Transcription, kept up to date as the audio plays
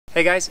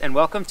Hey guys, and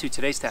welcome to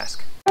today's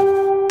task.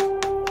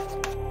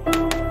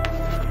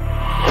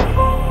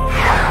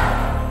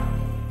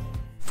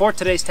 For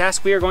today's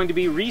task, we are going to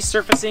be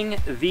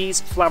resurfacing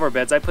these flower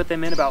beds. I put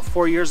them in about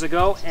 4 years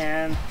ago,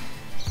 and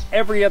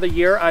every other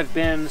year I've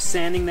been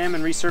sanding them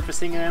and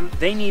resurfacing them.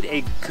 They need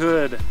a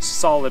good,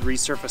 solid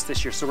resurface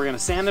this year. So we're gonna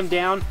sand them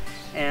down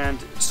and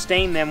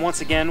stain them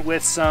once again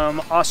with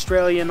some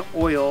Australian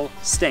oil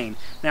stain.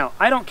 Now,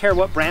 I don't care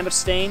what brand of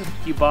stain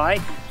you buy.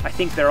 I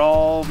think they're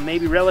all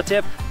maybe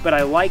relative, but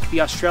I like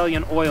the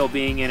Australian oil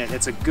being in it.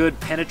 It's a good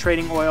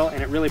penetrating oil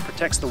and it really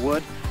protects the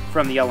wood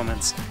from the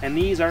elements. And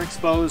these are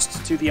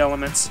exposed to the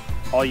elements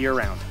all year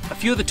round. A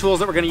few of the tools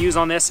that we're going to use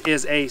on this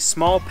is a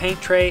small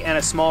paint tray and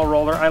a small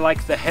roller. I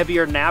like the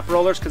heavier nap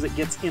rollers because it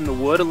gets in the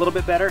wood a little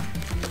bit better.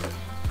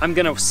 I'm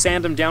going to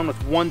sand them down with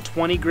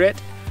 120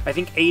 grit. I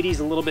think 80 is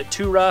a little bit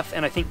too rough,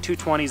 and I think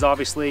 220 is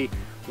obviously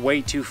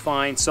way too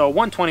fine. So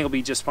 120 will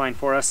be just fine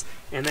for us.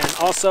 And then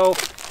also,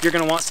 you're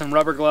going to want some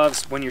rubber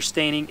gloves when you're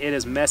staining. It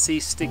is messy,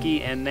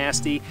 sticky, and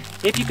nasty.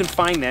 If you can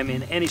find them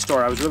in any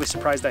store, I was really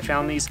surprised I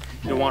found these.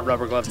 You'll want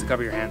rubber gloves to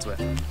cover your hands with.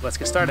 Let's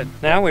get started.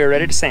 Now we are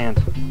ready to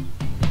sand.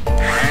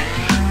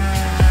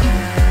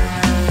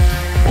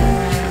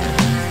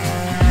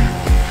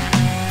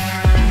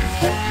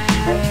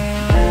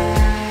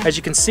 As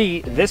you can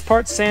see, this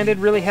part's sanded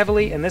really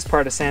heavily and this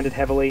part is sanded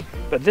heavily,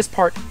 but this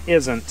part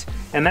isn't.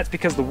 And that's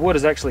because the wood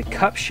is actually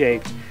cup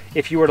shaped.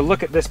 If you were to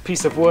look at this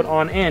piece of wood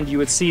on end, you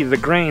would see the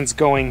grains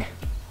going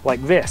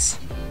like this.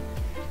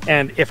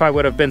 And if I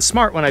would have been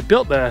smart when I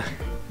built the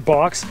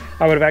box,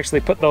 I would have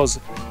actually put those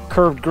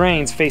curved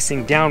grains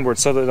facing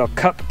downwards so that they'll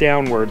cup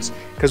downwards,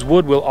 because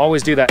wood will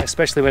always do that,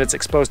 especially when it's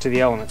exposed to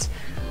the elements.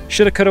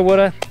 Shoulda, coulda,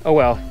 woulda, oh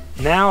well.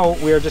 Now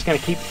we're just going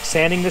to keep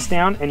sanding this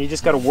down, and you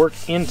just got to work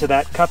into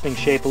that cupping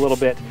shape a little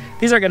bit.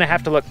 These are going to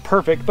have to look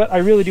perfect, but I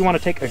really do want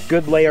to take a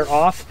good layer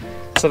off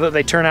so that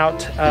they turn out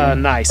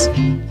nice.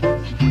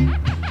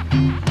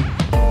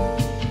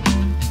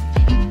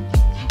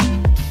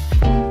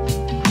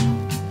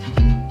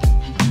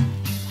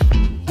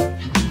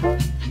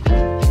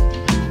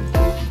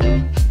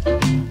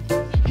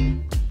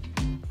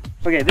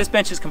 Okay, this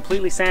bench is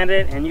completely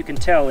sanded and you can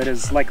tell it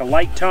is like a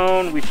light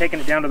tone. We've taken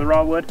it down to the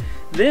raw wood.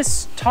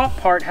 This top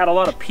part had a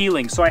lot of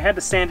peeling, so I had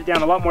to sand it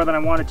down a lot more than I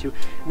wanted to.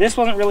 This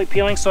wasn't really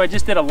peeling, so I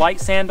just did a light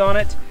sand on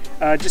it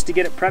just to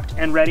get it prepped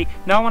and ready.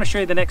 Now I want to show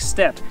you the next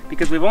step,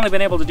 because we've only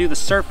been able to do the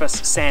surface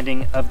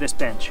sanding of this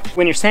bench.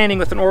 When you're sanding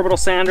with an orbital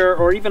sander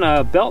or even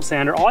a belt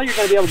sander, all you're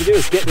going to be able to do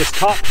is get this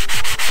top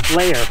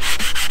layer.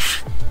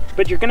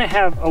 But you're going to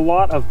have a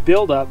lot of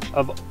buildup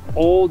of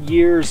old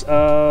years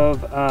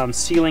of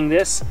sealing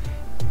this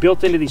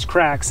built into these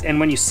cracks, and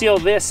when you seal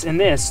this and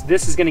this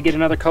is going to get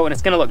another coat and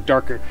it's going to look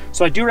darker.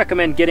 So I do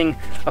recommend getting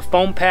a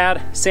foam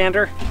pad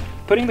sander,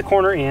 putting the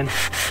corner in,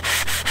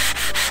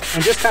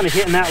 and just kind of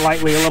hitting that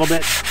lightly a little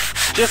bit,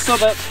 just so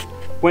that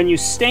when you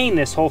stain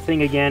this whole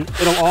thing again,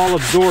 it'll all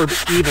absorb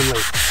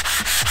evenly.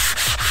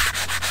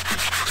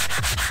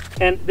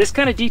 And this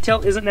kind of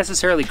detail isn't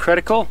necessarily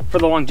critical for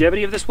the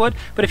longevity of this wood,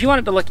 but if you want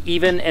it to look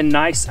even and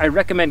nice, I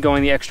recommend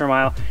going the extra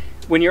mile.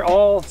 When you're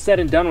all said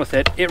and done with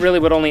it, it really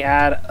would only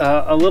add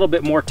a little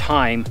bit more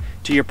time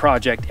to your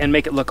project and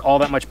make it look all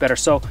that much better.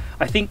 So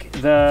I think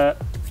the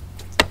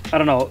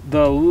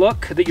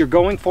look that you're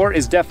going for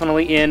is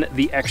definitely in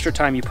the extra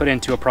time you put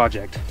into a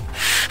project.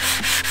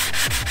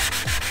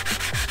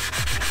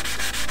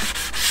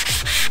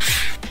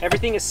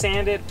 Everything is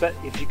sanded, but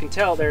if you can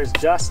tell, there's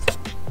dust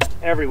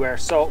everywhere.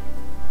 So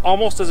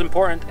almost as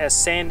important as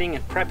sanding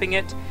and prepping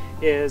it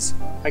is,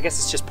 I guess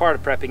it's just part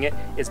of prepping it,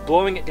 is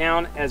blowing it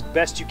down as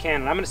best you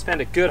can. And I'm going to spend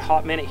a good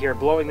hot minute here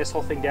blowing this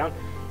whole thing down,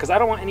 because I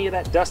don't want any of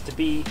that dust to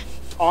be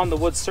on the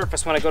wood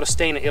surface when I go to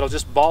stain it. It'll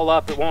just ball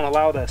up. It won't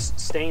allow the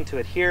stain to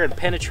adhere and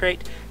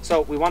penetrate.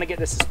 So we want to get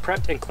this as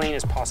prepped and clean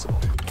as possible.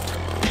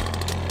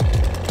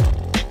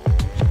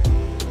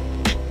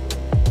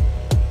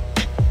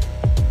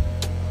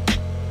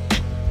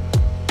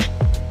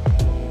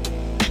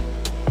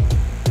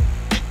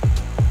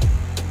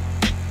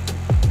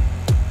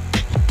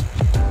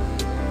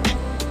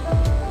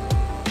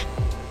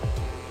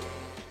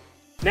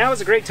 Now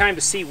is a great time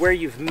to see where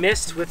you've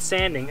missed with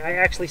sanding. I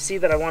actually see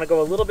that I want to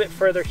go a little bit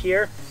further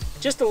here,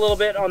 just a little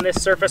bit on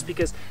this surface,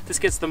 because this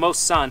gets the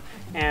most sun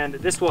and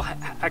this will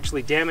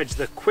actually damage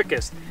the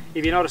quickest.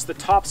 If you notice, the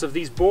tops of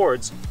these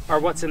boards are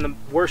what's in the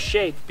worst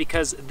shape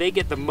because they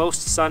get the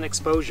most sun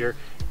exposure.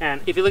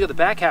 And if you look at the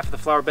back half of the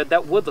flower bed,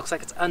 that wood looks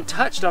like it's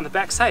untouched on the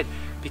back side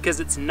because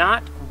it's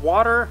not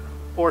water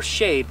or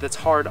shade that's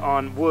hard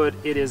on wood.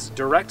 It is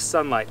direct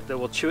sunlight that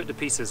will chew it to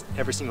pieces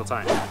every single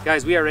time.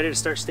 Guys, we are ready to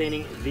start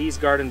staining these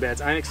garden beds.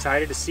 I'm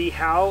excited to see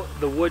how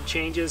the wood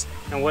changes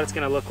and what it's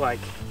going to look like.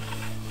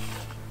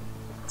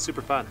 It's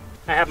super fun.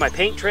 I have my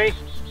paint tray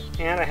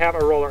and I have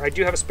a roller. I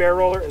do have a spare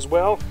roller as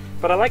well,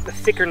 but I like the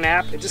thicker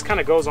nap. It just kind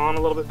of goes on a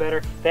little bit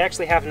better. They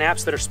actually have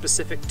naps that are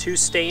specific to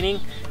staining,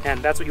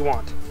 and that's what you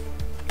want.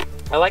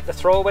 I like the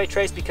throwaway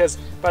trays because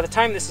by the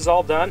time this is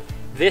all done,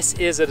 this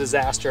is a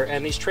disaster,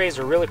 and these trays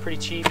are really pretty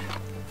cheap.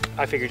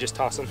 I figure just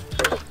toss them.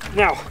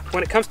 Now,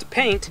 when it comes to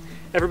paint,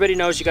 Everybody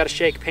knows you got to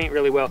shake paint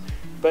really well,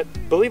 but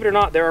believe it or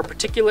not, there are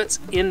particulates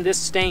in this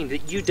stain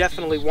that you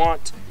definitely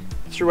want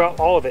throughout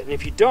all of it. And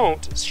if you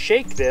don't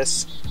shake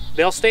this,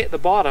 they'll stay at the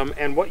bottom,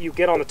 and what you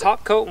get on the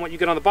top coat and what you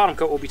get on the bottom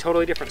coat will be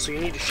totally different. So you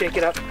need to shake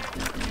it up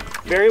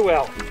very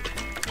well.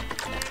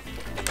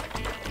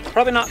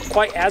 Probably not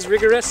quite as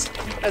rigorous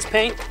as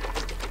paint,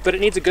 but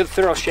it needs a good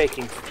thorough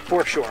shaking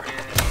for sure.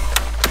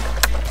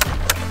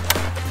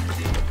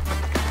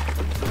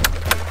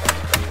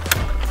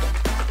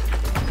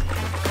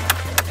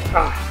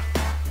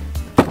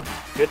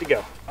 Good to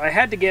go. I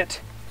had to get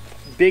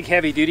big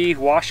heavy duty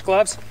wash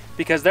gloves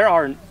because there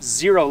are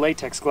 0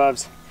 latex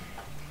gloves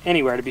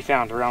anywhere to be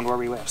found around where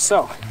we live.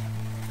 So,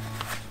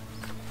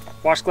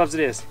 wash gloves it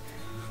is.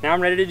 Now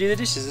I'm ready to do the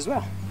dishes as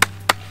well.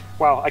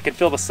 Wow, I can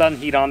feel the sun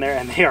heat on there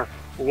and they are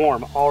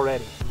warm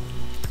already.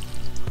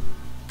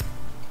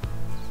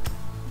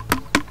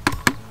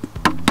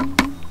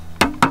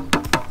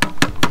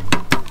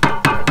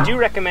 I do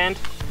recommend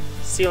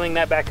sealing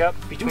that back up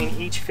between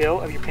each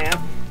fill of your pan,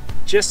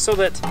 just so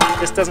that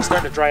this doesn't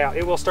start to dry out.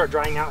 It will start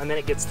drying out and then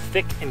it gets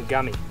thick and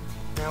gummy.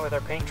 Now with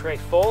our paint tray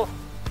full,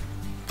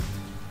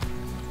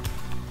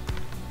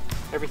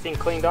 everything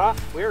cleaned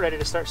off, we're ready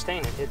to start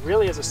staining. It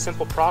really is a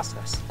simple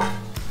process.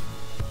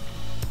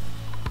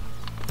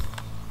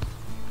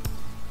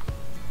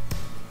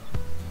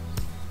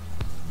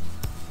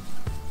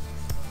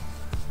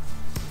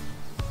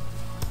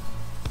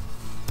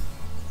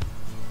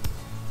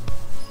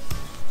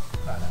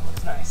 Wow, that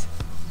looks nice.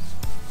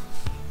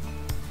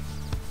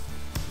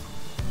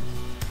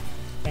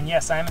 And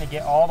yes, I'm going to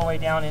get all the way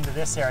down into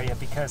this area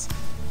because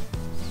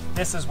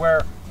this is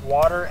where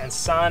water and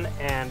sun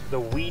and the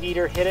weed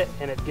eater hit it,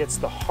 and it gets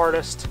the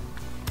hardest,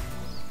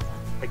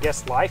 I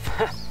guess, life.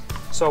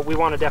 So we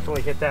want to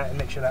definitely hit that and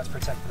make sure that's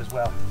protected as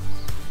well.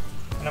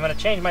 And I'm going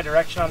to change my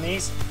direction on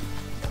these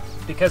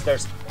because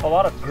there's a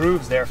lot of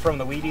grooves there from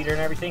the weed eater and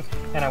everything,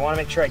 and I want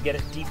to make sure I get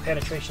it deep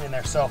penetration in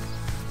there. So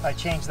I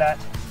change that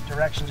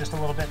direction just a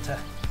little bit to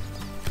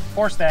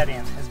force that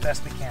in as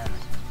best we can.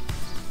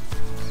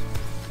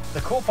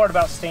 The cool part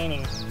about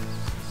staining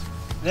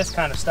this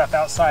kind of stuff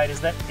outside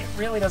is that it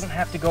really doesn't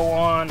have to go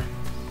on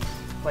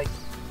like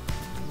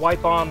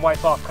wipe on,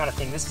 wipe off kind of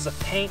thing. This is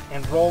a paint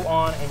and roll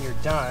on and you're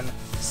done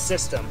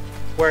system.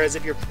 Whereas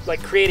if you're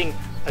like creating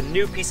a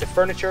new piece of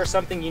furniture or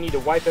something, you need to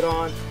wipe it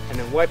on and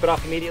then wipe it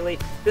off immediately.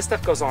 This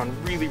stuff goes on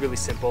really, really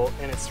simple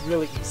and it's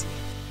really easy.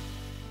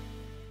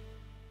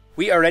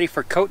 We are ready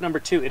for coat number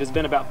 2. It has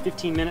been about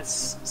 15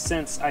 minutes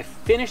since I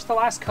finished the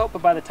last coat,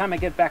 but by the time I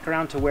get back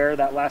around to where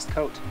that last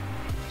coat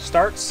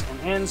starts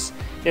and ends,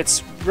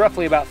 it's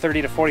roughly about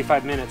 30 to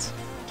 45 minutes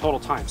total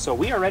time. So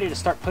we are ready to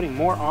start putting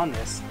more on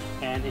this,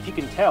 and if you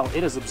can tell,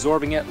 it is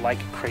absorbing it like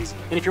crazy.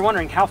 And if you're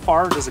wondering how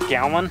far does a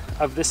gallon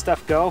of this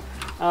stuff go,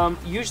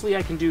 usually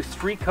I can do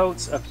 3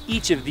 coats of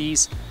each of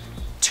these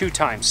 2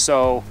 times.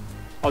 So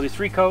I'll do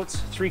 3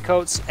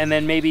 coats, and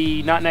then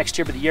maybe not next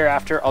year, but the year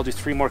after, I'll do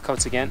 3 more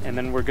coats again, and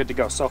then we're good to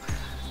go. So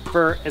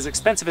for as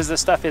expensive as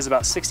this stuff is,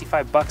 about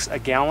 65 bucks a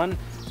gallon,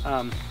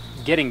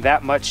 getting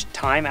that much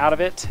time out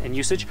of it and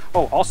usage.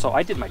 Oh, also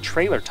I did my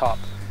trailer top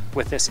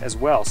with this as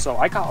well, so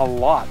I got a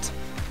lot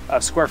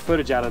of square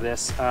footage out of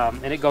this,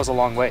 and it goes a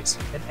long ways.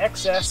 An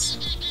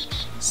excess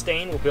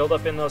stain will build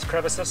up in those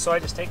crevices, so I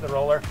just take the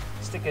roller,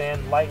 stick it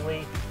in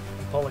lightly,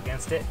 and pull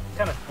against it,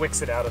 kind of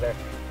wicks it out of there.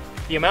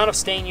 The amount of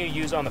stain you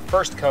use on the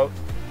first coat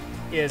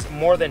is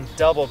more than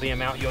double the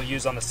amount you'll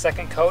use on the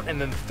second coat,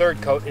 and then the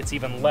third coat it's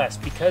even less,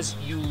 because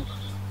you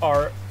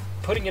are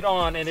putting it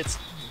on and it's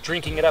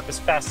drinking it up as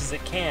fast as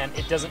it can.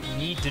 It doesn't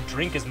need to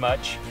drink as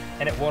much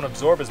and it won't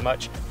absorb as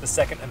much the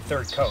second and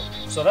third coat.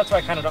 So that's why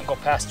I kind of don't go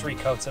past 3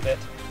 coats of it.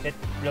 It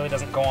really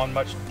doesn't go on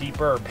much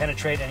deeper or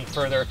penetrate any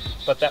further,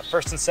 but that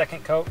first and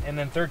second coat and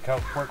then third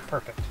coat work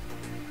perfect.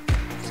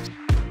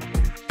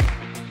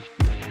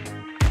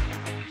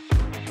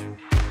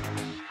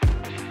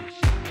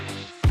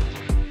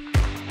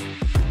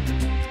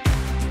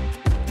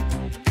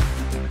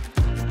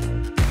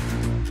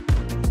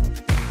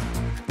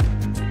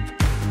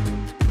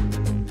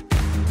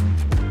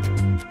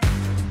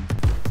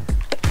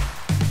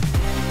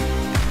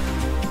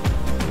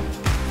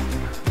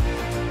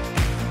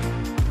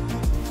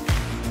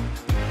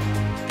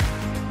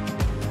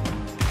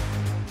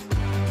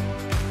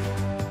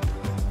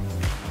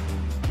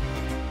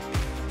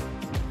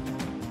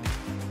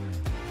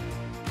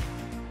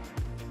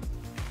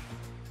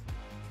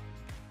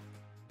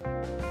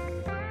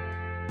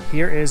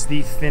 Here is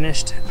the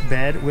finished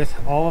bed with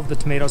all of the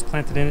tomatoes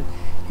planted in it.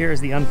 Here is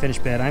the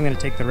unfinished bed. I'm going to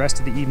take the rest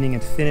of the evening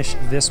and finish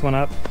this one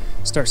up,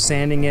 start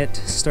sanding it,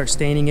 start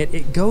staining it.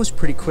 It goes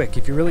pretty quick.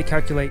 If you really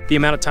calculate the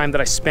amount of time that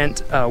I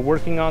spent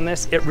working on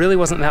this, it really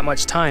wasn't that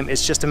much time.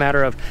 It's just a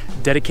matter of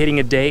dedicating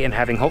a day and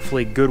having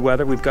hopefully good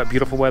weather. We've got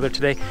beautiful weather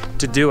today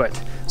to do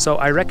it. So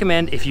I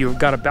recommend, if you've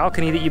got a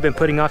balcony that you've been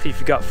putting off, if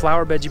you've got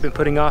flower beds you've been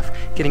putting off,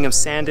 getting them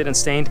sanded and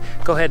stained,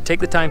 go ahead, take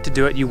the time to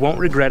do it. You won't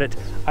regret it.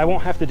 I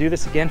won't have to do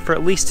this again for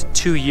at least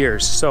 2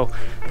 years. So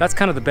that's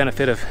kind of the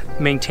benefit of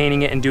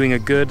maintaining it and doing a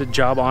good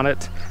job on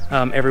it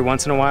every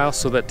once in a while,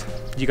 so that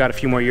you got a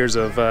few more years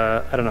of,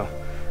 I don't know,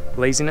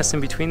 laziness in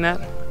between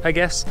that, I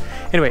guess.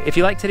 Anyway, if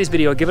you liked today's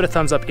video, give it a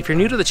thumbs up. If you're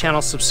new to the channel,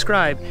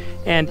 subscribe.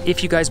 And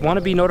if you guys want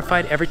to be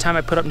notified every time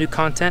I put up new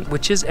content,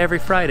 which is every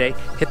Friday,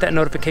 hit that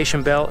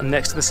notification bell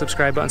next to the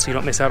subscribe button so you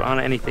don't miss out on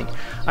anything.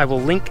 I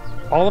will link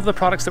all of the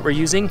products that we're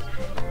using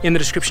in the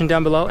description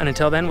down below. And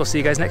until then, we'll see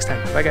you guys next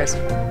time. Bye, guys.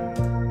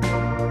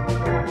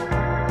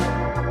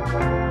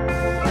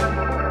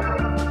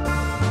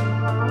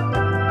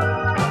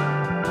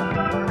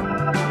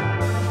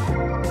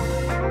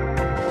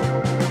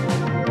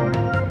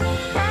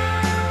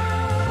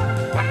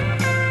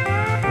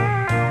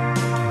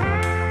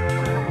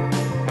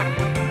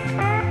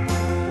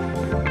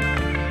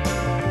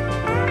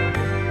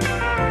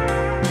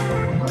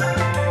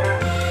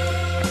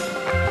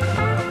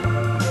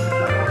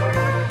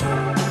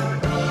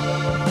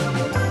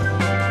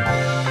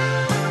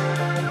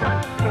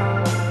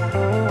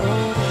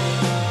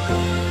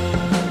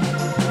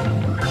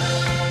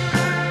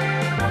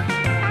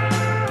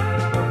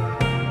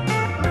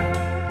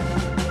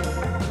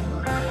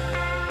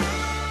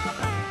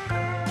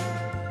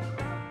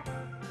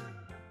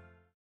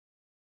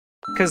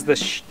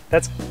 Because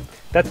that's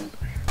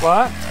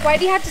what? Why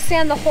do you have to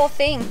sand the whole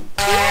thing? You have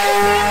to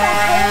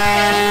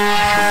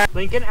sand the whole thing.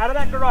 Lincoln, out of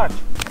that garage.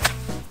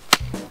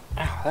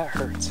 Ow, that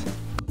hurts.